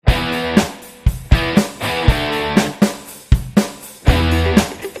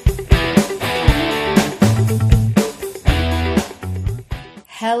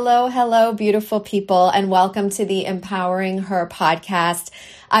Hello, beautiful people, and welcome to the Empowering Her podcast.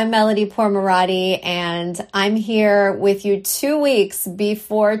 I'm Melody Pourmoradi, and I'm here with you 2 weeks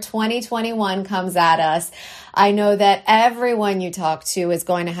before 2021 comes at us. I know that everyone you talk to is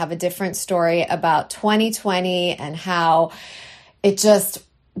going to have a different story about 2020 and how it just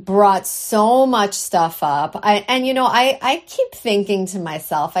brought so much stuff up. I keep thinking to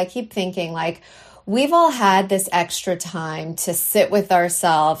myself, like, we've all had this extra time to sit with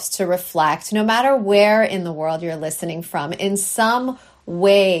ourselves, to reflect, no matter where in the world you're listening from. In some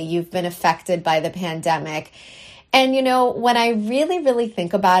way, you've been affected by the pandemic. And, when I really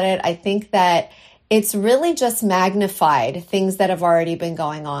think about it, I think that it's really just magnified things that have already been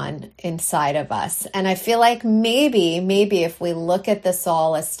going on inside of us. And I feel like maybe if we look at this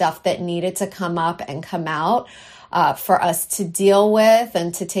all as stuff that needed to come up and come out, for us to deal with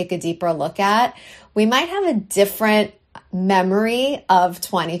and to take a deeper look at, we might have a different memory of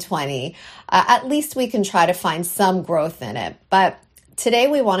 2020. At least we can try to find some growth in it. But today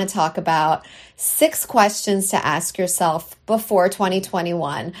we want to talk about 6 questions to ask yourself before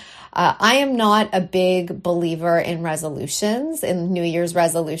 2021. I am not a big believer in resolutions, in New Year's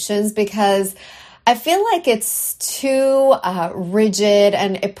resolutions, because I feel like it's too rigid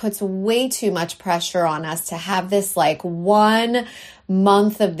and it puts way too much pressure on us to have this like 1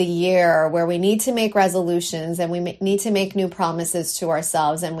 month of the year where we need to make resolutions and we need to make new promises to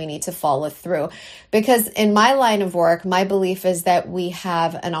ourselves and we need to follow through. Because in my line of work, my belief is that we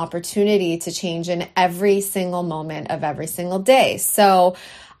have an opportunity to change in every single moment of every single day. So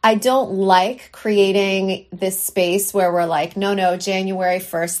I don't like creating this space where we're like, no, January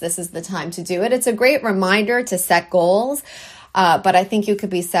 1st, this is the time to do it. It's a great reminder to set goals, but I think you could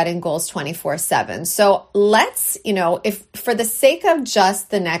be setting goals 24/7. So let's, if for the sake of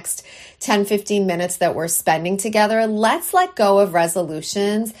just the next 10, 15 minutes that we're spending together, let's let go of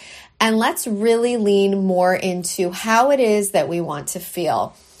resolutions and let's really lean more into how it is that we want to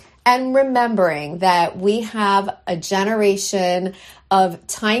feel. And remembering that we have a generation of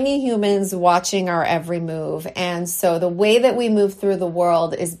tiny humans watching our every move. And so the way that we move through the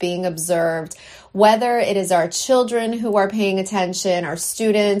world is being observed, whether it is our children who are paying attention, our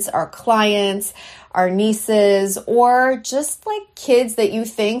students, our clients, our nieces, or just like kids that you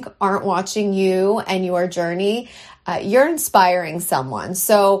think aren't watching you and your journey. You're inspiring someone.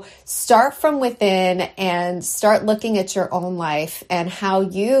 So start from within and start looking at your own life and how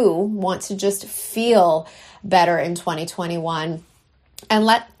you want to just feel better in 2021. And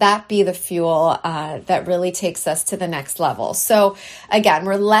let that be the fuel that really takes us to the next level. So again,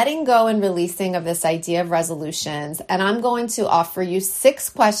 we're letting go and releasing of this idea of resolutions. And I'm going to offer you 6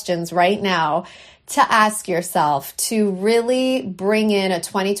 questions right now to ask yourself to really bring in a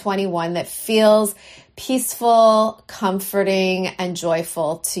 2021 that feels peaceful, comforting, and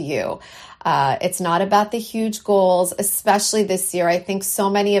joyful to you. It's not about the huge goals, especially this year. I think so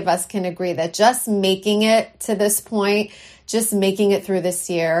many of us can agree that just making it to this point, just making it through this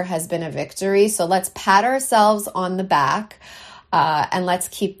year has been a victory. So let's pat ourselves on the back and let's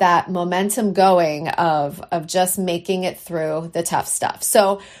keep that momentum going of just making it through the tough stuff.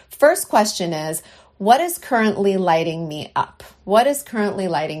 So first question is, what is currently lighting me up? What is currently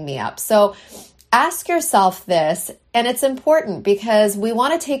lighting me up? So ask yourself this, and it's important because we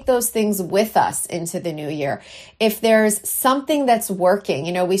want to take those things with us into the new year. If there's something that's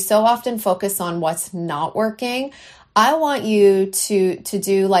working, we so often focus on what's not working. I want you to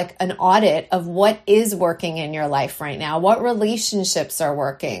do like an audit of what is working in your life right now. What relationships are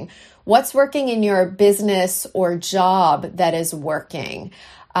working? What's working in your business or job that is working?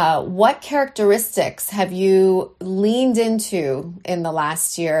 What characteristics have you leaned into in the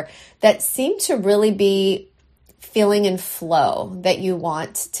last year that seem to really be feeling in flow, that you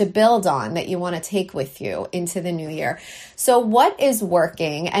want to build on, that you want to take with you into the new year? So what is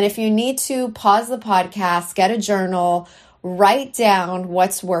working? And if you need to, pause the podcast, get a journal, write down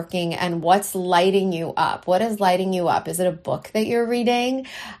what's working and what's lighting you up. What is lighting you up? Is it a book that you're reading?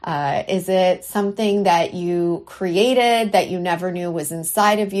 Is it something that you created that you never knew was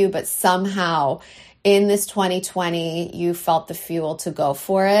inside of you, but somehow in this 2020, you felt the fuel to go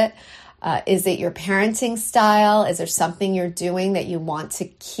for it? Is it your parenting style? Is there something you're doing that you want to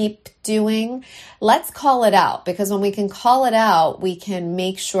keep doing? Let's call it out, because when we can call it out, we can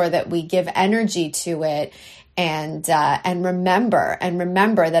make sure that we give energy to it and remember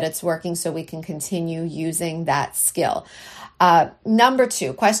that it's working so we can continue using that skill.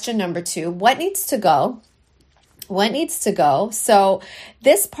 Question number 2, what needs to go? What needs to go? So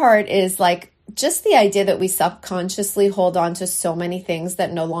this part is like just the idea that we subconsciously hold on to so many things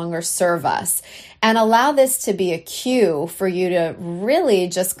that no longer serve us, and allow this to be a cue for you to really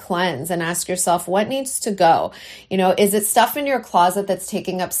just cleanse and ask yourself, what needs to go? Is it stuff in your closet that's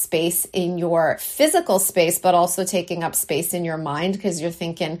taking up space in your physical space, but also taking up space in your mind because you're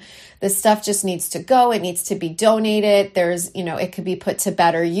thinking this stuff just needs to go. It needs to be donated. It could be put to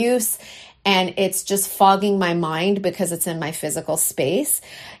better use. And it's just fogging my mind because it's in my physical space.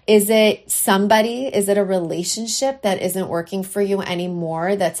 Is it somebody? Is it a relationship that isn't working for you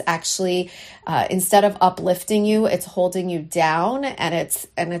anymore? That's actually, instead of uplifting you, it's holding you down and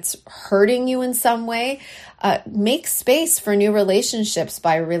it's hurting you in some way. Make space for new relationships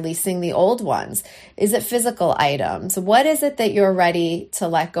by releasing the old ones. Is it physical items? What is it that you're ready to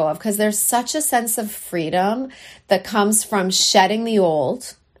let go of? Because there's such a sense of freedom that comes from shedding the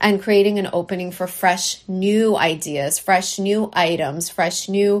old and creating an opening for fresh new ideas, fresh new items, fresh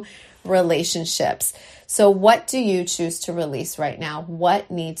new relationships. So what do you choose to release right now? What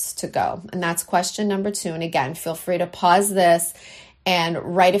needs to go? And that's question number 2. And again, feel free to pause this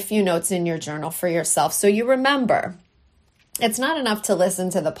and write a few notes in your journal for yourself so you remember. It's not enough to listen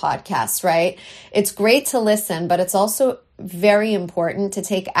to the podcast, right? It's great to listen, but it's also very important to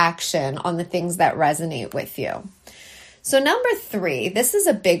take action on the things that resonate with you. So number 3, this is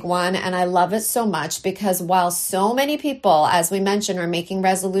a big one, and I love it so much because while so many people, as we mentioned, are making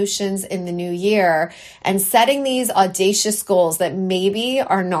resolutions in the new year and setting these audacious goals that maybe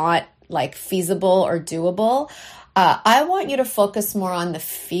are not feasible or doable, I want you to focus more on the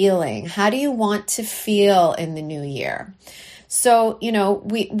feeling. How do you want to feel in the new year? So,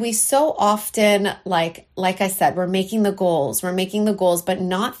 we so often, like I said, we're making the goals, but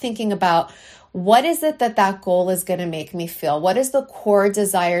not thinking about what is it that goal is going to make me feel? What is the core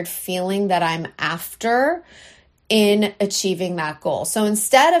desired feeling that I'm after in achieving that goal? So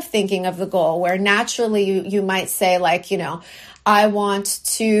instead of thinking of the goal where naturally you might say I want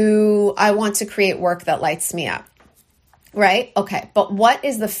to create work that lights me up. Right? Okay. But what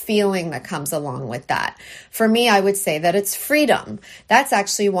is the feeling that comes along with that? For me, I would say that it's freedom. That's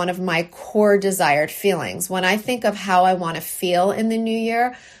actually one of my core desired feelings. When I think of how I want to feel in the new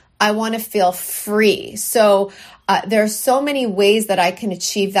year, I want to feel free. So there are so many ways that I can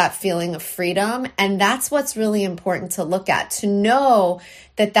achieve that feeling of freedom. And that's what's really important to look at, to know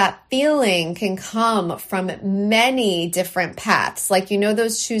that feeling can come from many different paths.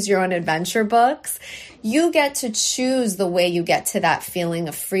 Those choose your own adventure books. You get to choose the way you get to that feeling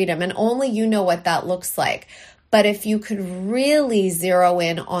of freedom, and only you know what that looks like. But if you could really zero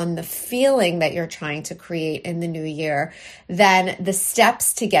in on the feeling that you're trying to create in the new year, then the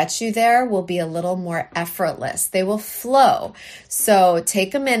steps to get you there will be a little more effortless. They will flow. So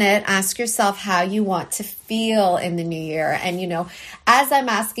take a minute, ask yourself how you want to feel in the new year. And, as I'm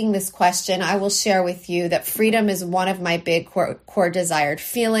asking this question, I will share with you that freedom is one of my big core desired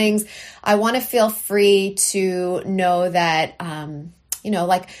feelings. I want to feel free to know that, I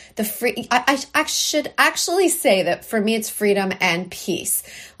should actually say that for me, it's freedom and peace.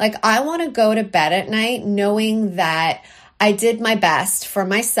 I want to go to bed at night knowing that I did my best for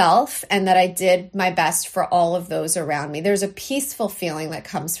myself and that I did my best for all of those around me. There's a peaceful feeling that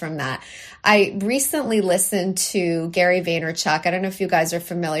comes from that. I recently listened to Gary Vaynerchuk. I don't know if you guys are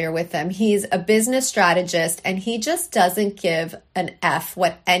familiar with him. He's a business strategist and he just doesn't give an F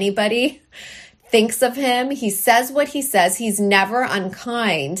what anybody thinks of him. He says what he says. He's never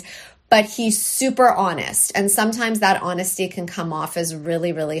unkind, but he's super honest. And sometimes that honesty can come off as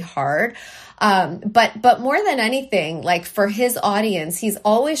really, really hard. But more than anything, for his audience, he's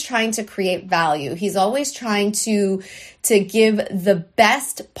always trying to create value. He's always trying to give the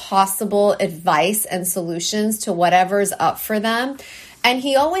best possible advice and solutions to whatever's up for them. And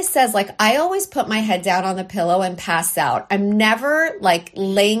he always says, I always put my head down on the pillow and pass out. I'm never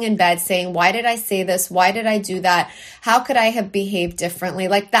laying in bed saying, why did I say this? Why did I do that? How could I have behaved differently?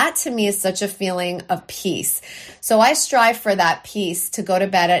 That to me is such a feeling of peace. So I strive for that peace to go to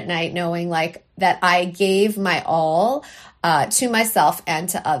bed at night knowing that I gave my all to myself and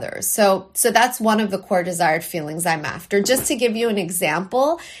to others. So that's one of the core desired feelings I'm after, just to give you an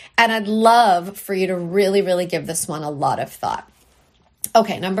example. And I'd love for you to really, really give this one a lot of thought.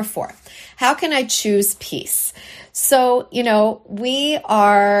 Okay, number 4, how can I choose peace? So, we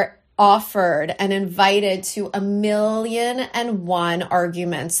are offered and invited to 1,000,001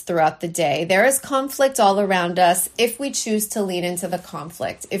 arguments throughout the day. There is conflict all around us if we choose to lean into the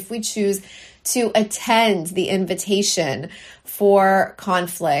conflict, if we choose to attend the invitation for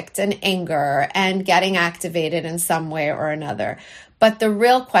conflict and anger and getting activated in some way or another. But the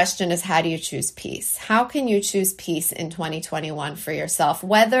real question is, how do you choose peace? How can you choose peace in 2021 for yourself?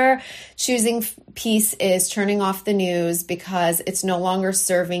 Whether choosing peace is turning off the news because it's no longer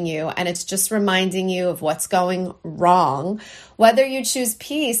serving you and it's just reminding you of what's going wrong, whether you choose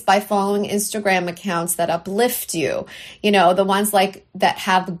peace by following Instagram accounts that uplift you, the ones like that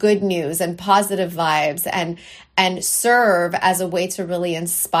have good news and positive vibes and serve as a way to really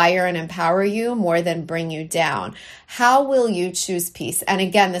inspire and empower you more than bring you down. How will you choose peace? And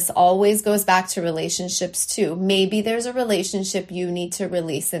again, this always goes back to relationships too. Maybe there's a relationship you need to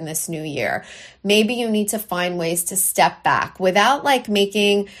release in this new year. Maybe you need to find ways to step back without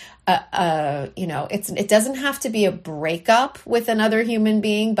making it doesn't have to be a breakup with another human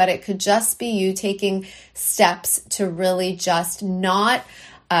being, but it could just be you taking steps to really just not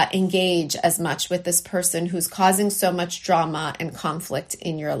engage as much with this person who's causing so much drama and conflict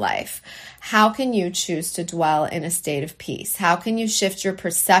in your life. How can you choose to dwell in a state of peace? How can you shift your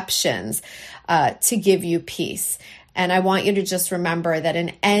perceptions to give you peace? And I want you to just remember that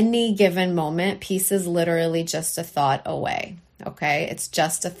in any given moment, peace is literally just a thought away. Okay, it's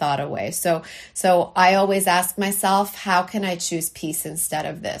just a thought away. So I always ask myself, how can I choose peace instead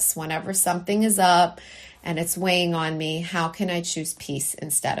of this? Whenever something is up and it's weighing on me, how can I choose peace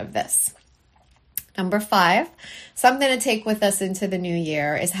instead of this? Number 5, something to take with us into the new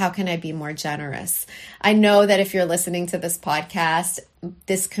year is, how can I be more generous? I know that if you're listening to this podcast,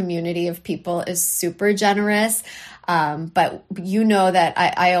 this community of people is super generous. But you know that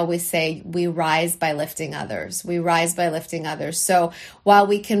I always say we rise by lifting others. We rise by lifting others. So while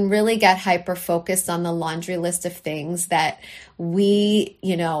we can really get hyper focused on the laundry list of things that we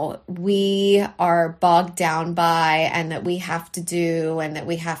are bogged down by and that we have to do and that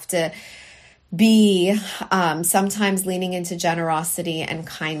we have to be, sometimes leaning into generosity and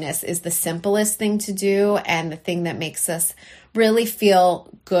kindness is the simplest thing to do and the thing that makes us really feel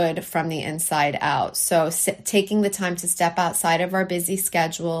good from the inside out. So taking the time to step outside of our busy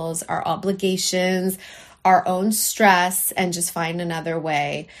schedules, our obligations, our own stress, and just find another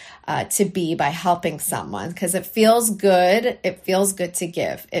way to be by helping someone, because it feels good. It feels good to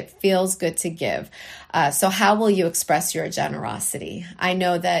give. It feels good to give. So how will you express your generosity? I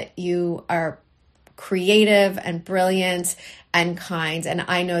know that you are creative and brilliant and kind, and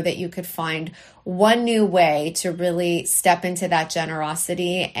I know that you could find one new way to really step into that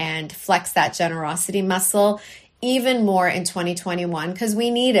generosity and flex that generosity muscle even more in 2021, because we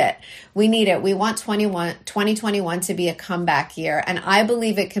need it. We need it. We want 2021 to be a comeback year. And I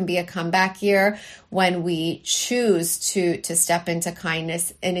believe it can be a comeback year when we choose to step into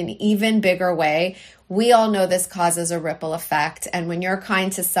kindness in an even bigger way. We all know this causes a ripple effect. And when you're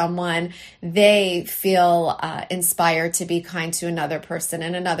kind to someone, they feel inspired to be kind to another person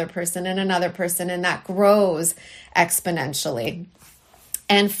and another person and another person. And that grows exponentially.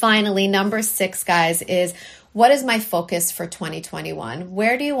 And finally, number 6, guys, is, what is my focus for 2021?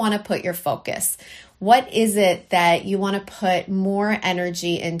 Where do you want to put your focus? What is it that you want to put more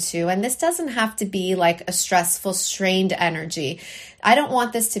energy into? And this doesn't have to be like a stressful, strained energy. I don't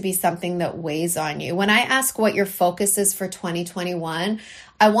want this to be something that weighs on you. When I ask what your focus is for 2021,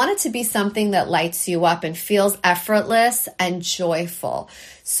 I want it to be something that lights you up and feels effortless and joyful.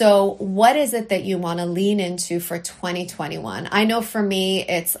 So what is it that you want to lean into for 2021? I know for me,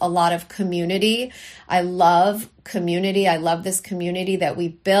 it's a lot of community. I love community. I love this community that we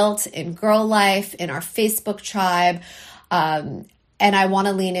built in Girl Life, in our Facebook tribe. And I want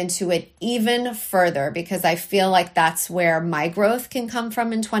to lean into it even further because I feel like that's where my growth can come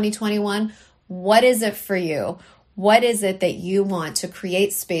from in 2021. What is it for you? What is it that you want to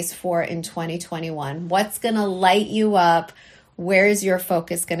create space for in 2021? What's going to light you up? Where is your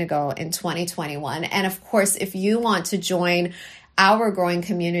focus going to go in 2021? And of course, if you want to join our growing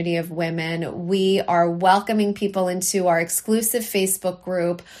community of women, we are welcoming people into our exclusive Facebook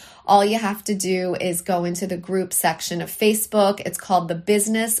group. All you have to do is go into the group section of Facebook. It's called The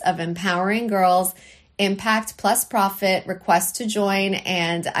Business of Empowering Girls, Impact Plus Profit. Request to join,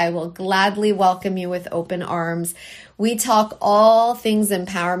 and I will gladly welcome you with open arms. We talk all things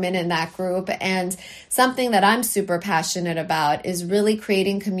empowerment in that group, and something that I'm super passionate about is really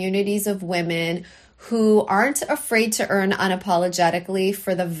creating communities of women who aren't afraid to earn unapologetically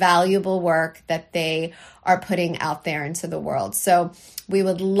for the valuable work that they are putting out there into the world. So we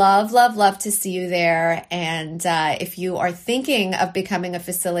would love, love, love to see you there. And if you are thinking of becoming a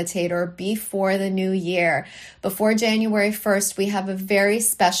facilitator before the new year, before January 1st, we have a very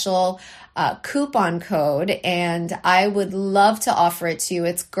special coupon code, and I would love to offer it to you.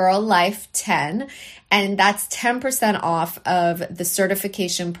 It's Girl Life 10, and that's 10% off of the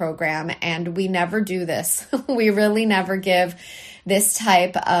certification program. And we never do this. We really never give this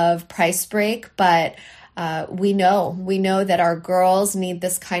type of price break, but we know that our girls need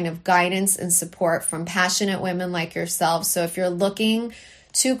this kind of guidance and support from passionate women like yourself. So if you're looking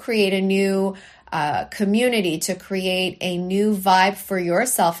to create a new community, to create a new vibe for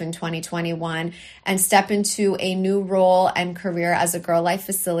yourself in 2021 and step into a new role and career as a Girl Life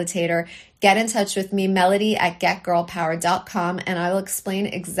facilitator, get in touch with me, melody@getgirlpower.com, and I will explain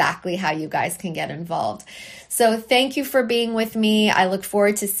exactly how you guys can get involved. So thank you for being with me. I look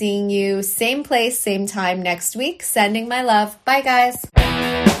forward to seeing you same place, same time next week. Sending my love. Bye, guys.